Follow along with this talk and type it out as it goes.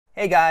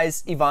Hey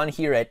guys, Ivan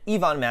here at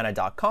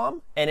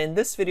ivanmana.com, and in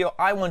this video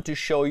I want to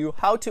show you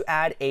how to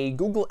add a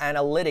Google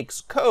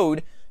Analytics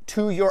code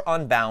to your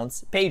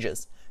Unbounce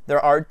pages.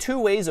 There are two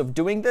ways of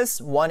doing this.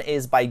 One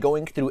is by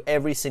going through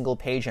every single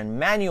page and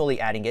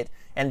manually adding it,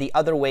 and the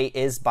other way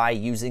is by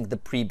using the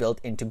pre-built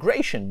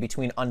integration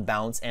between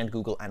Unbounce and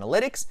Google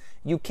Analytics.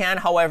 You can,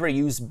 however,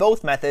 use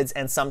both methods,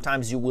 and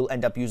sometimes you will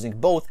end up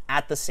using both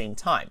at the same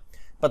time.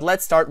 But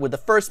let's start with the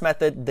first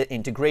method, the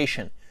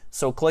integration.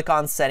 So click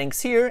on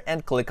Settings here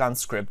and click on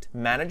Script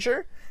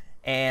Manager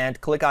and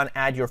click on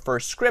Add Your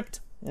First Script.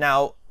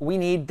 Now we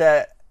need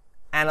the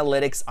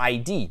Analytics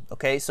ID.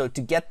 Okay, so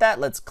to get that,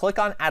 let's click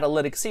on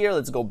Analytics here.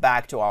 Let's go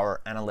back to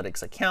our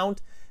Analytics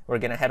account. We're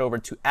going to head over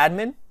to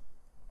Admin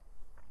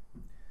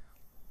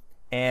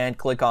and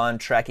click on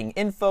Tracking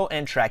Info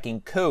and Tracking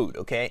Code.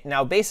 Okay,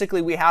 now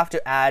basically we have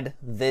to add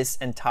this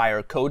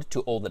entire code to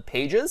all the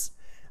pages,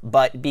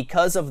 but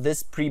because of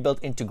this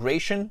pre-built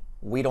integration,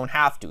 we don't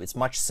have to. It's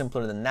much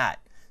simpler than that.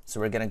 So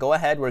we're going to go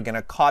ahead. We're going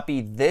to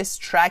copy this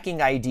tracking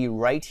ID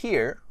right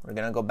here. We're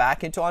going to go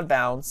back into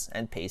Unbounce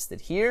and paste it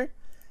here.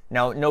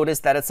 Now notice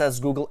that it says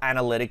Google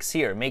Analytics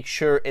here. Make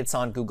sure it's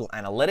on Google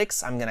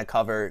Analytics. I'm going to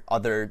cover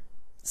other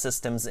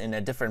systems in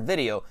a different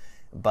video,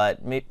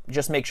 but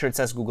just make sure it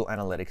says Google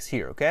Analytics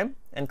here, okay?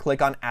 And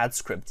click on Add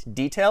Script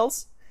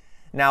Details.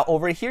 Now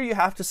over here you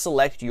have to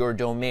select your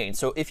domain.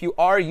 So if you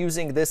are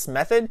using this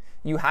method,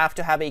 you have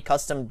to have a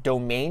custom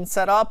domain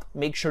set up.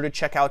 Make sure to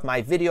check out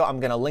my video. I'm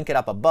going to link it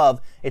up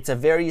above. It's a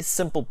very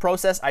simple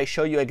process. I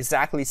show you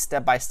exactly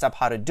step by step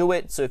how to do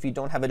it. So if you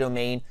don't have a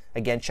domain,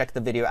 again, check the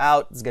video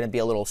out. It's going to be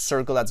a little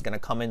circle that's going to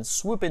come in,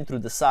 swoop in through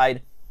the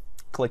side.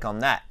 Click on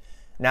that.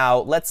 Now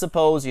let's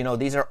suppose,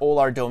 these are all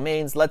our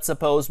domains. Let's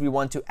suppose we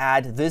want to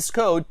add this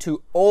code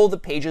to all the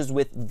pages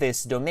with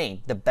this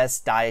domain,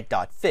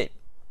 thebestdiet.fit.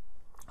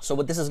 So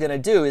what this is going to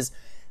do is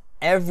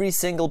every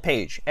single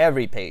page,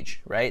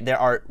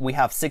 right? We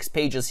have 6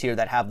 pages here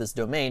that have this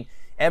domain.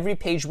 Every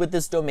page with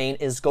this domain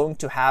is going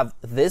to have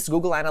this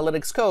Google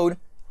Analytics code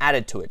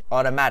added to it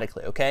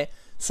automatically, okay?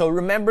 So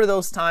remember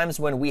those times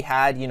when we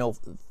had,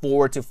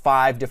 4 to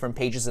 5 different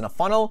pages in a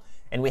funnel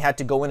and we had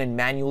to go in and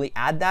manually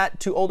add that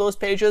to all those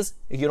pages?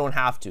 You don't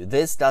have to.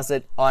 This does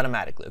it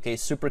automatically, okay?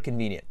 Super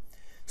convenient.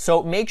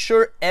 So make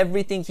sure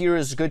everything here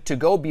is good to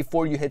go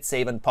before you hit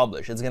save and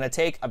publish. It's going to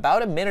take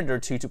about a minute or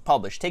two to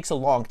publish. It takes a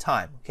long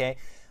time, okay?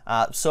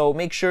 So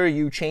make sure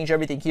you change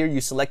everything here. You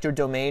select your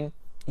domain.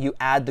 You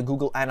add the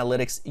Google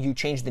Analytics. You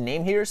change the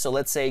name here. So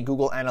let's say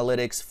Google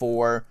Analytics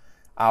for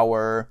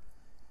our,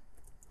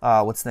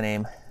 what's the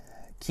name?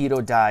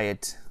 Keto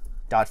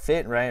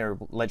Diet.fit, right? Or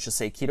let's just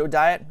say Keto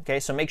Diet.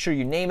 Okay, so make sure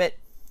you name it.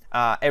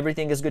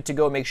 Everything is good to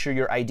go. Make sure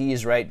your ID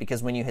is right,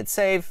 because when you hit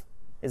save,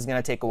 it's going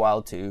to take a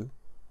while to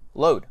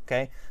load.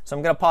 Okay, so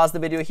I'm going to pause the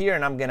video here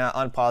and I'm going to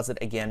unpause it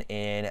again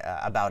in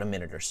about a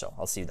minute or so.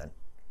 I'll see you then.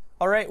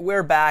 All right,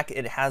 we're back.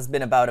 It has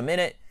been about a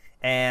minute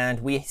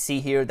and we see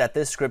here that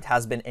this script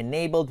has been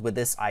enabled with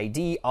this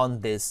ID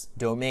on this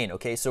domain.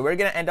 Okay, so we're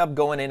going to end up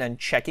going in and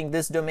checking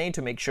this domain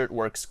to make sure it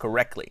works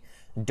correctly.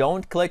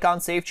 Don't click on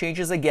Save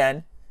Changes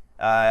again.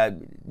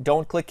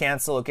 Don't click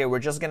cancel. Okay, we're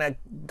just going to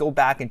go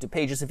back into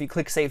pages. If you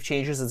click Save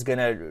Changes, it's going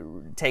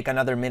to take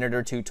another minute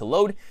or two to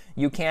load.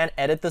 You can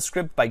edit the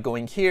script by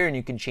going here and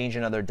you can change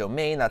another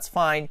domain. That's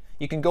fine.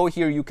 You can go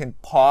here. You can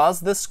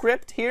pause the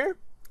script here.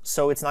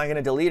 So it's not going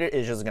to delete it.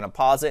 It's just going to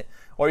pause it.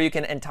 Or you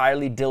can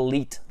entirely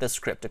delete the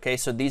script. Okay,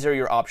 so these are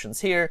your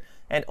options here.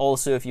 And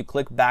also if you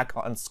click back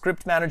on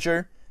Script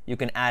Manager, you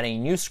can add a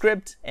new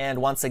script. And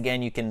once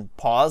again, you can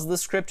pause the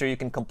script or you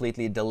can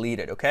completely delete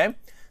it. Okay.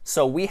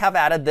 So we have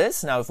added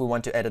this. Now if we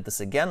want to edit this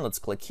again, let's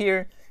click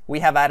here. We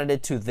have added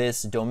it to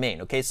this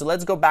domain. Okay, so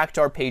let's go back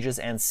to our pages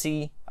and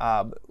see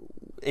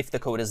if the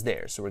code is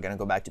there. So we're going to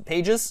go back to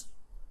Pages.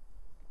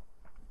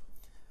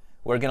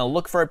 We're going to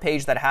look for a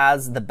page that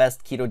has the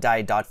best keto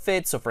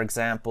diet.fit. So for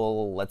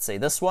example, let's say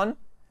this one.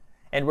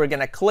 And we're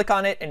going to click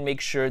on it and make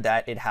sure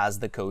that it has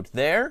the code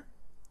there.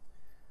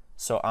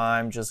 So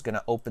I'm just going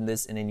to open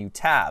this in a new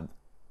tab.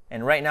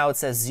 And right now it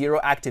says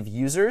 0 active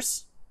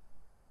users.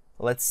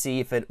 Let's see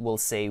if it will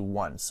say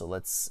 1. So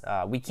let's,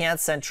 we can't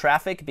send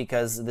traffic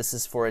because this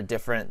is for a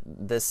different,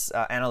 this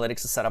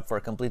analytics is set up for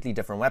a completely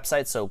different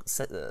website. So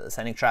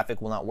sending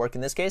traffic will not work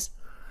in this case.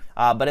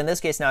 But in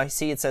this case now, you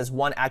see it says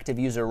 1 active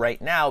user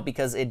right now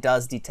because it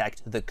does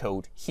detect the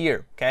code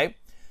here, okay?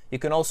 You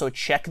can also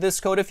check this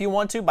code if you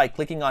want to by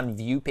clicking on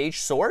View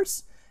Page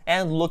Source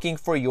and looking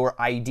for your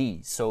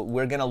ID. So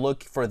we're going to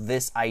look for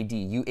this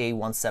ID,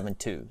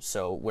 UA172.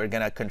 So we're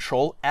going to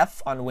Control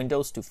F on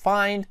Windows to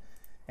find.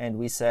 And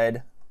we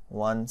said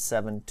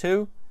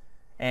 172,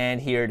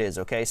 and here it is.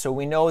 Okay, so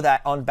we know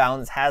that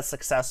Unbounce has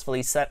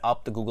successfully set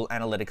up the Google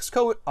Analytics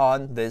code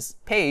on this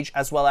page,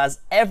 as well as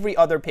every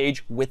other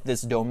page with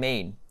this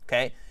domain.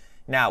 Okay,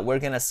 now we're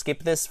going to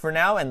skip this for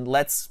now, and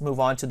let's move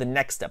on to the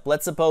next step.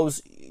 Let's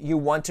suppose you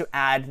want to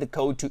add the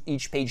code to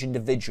each page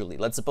individually.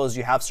 Let's suppose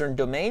you have certain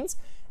domains,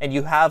 and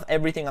you have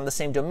everything on the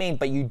same domain,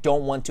 but you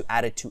don't want to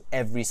add it to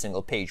every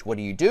single page. What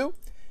do?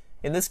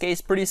 In this case,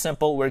 pretty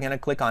simple. We're going to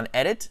click on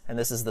Edit, and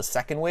this is the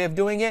second way of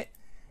doing it.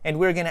 And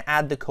we're going to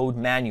add the code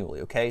manually,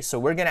 okay? So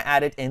we're going to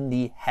add it in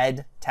the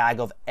head tag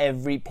of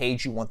every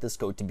page you want this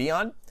code to be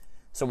on.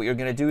 So what you're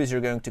going to do is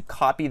you're going to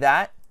copy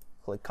that.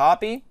 Click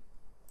Copy.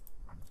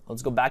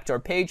 Let's go back to our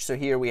page. So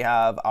here we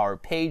have our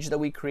page that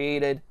we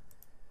created.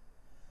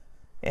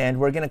 And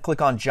we're going to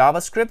click on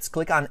JavaScript.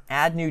 Click on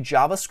Add New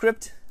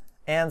JavaScript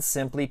and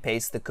simply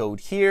paste the code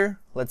here.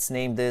 Let's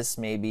name this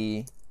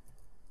maybe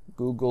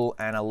Google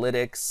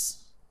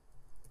Analytics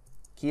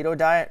Keto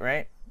Diet,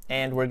 right?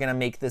 And we're going to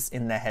make this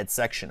in the head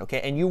section, okay?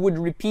 And you would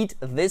repeat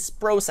this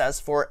process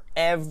for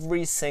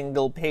every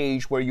single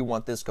page where you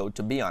want this code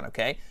to be on,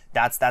 okay?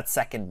 That's that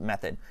second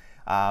method.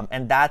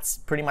 And that's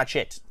pretty much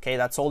it, okay?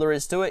 That's all there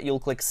is to it. You'll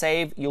click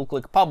Save, you'll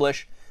click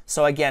Publish.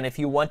 So again, if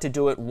you want to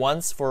do it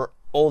once for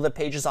all the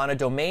pages on a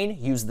domain,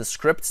 use the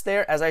scripts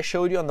there, as I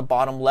showed you on the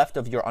bottom left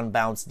of your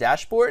Unbounce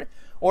dashboard.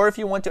 Or if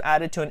you want to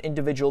add it to an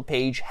individual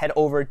page, head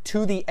over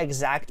to the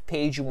exact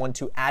page you want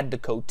to add the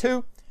code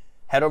to.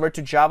 Head over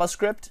to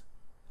JavaScript,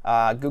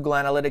 Google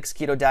Analytics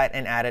Keto Diet,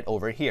 and add it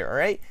over here, all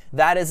right?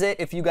 That is it.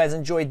 If you guys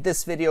enjoyed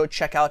this video,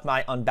 check out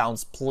my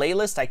Unbounce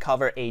playlist. I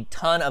cover a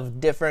ton of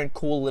different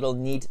cool little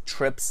neat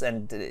trips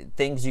and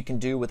things you can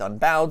do with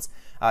Unbounce.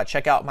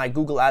 Check out my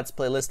Google Ads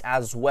playlist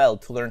as well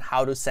to learn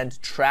how to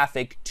send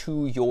traffic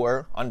to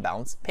your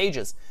Unbounce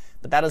pages.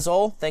 But that is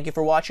all. Thank you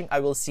for watching.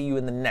 I will see you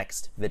in the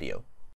next video.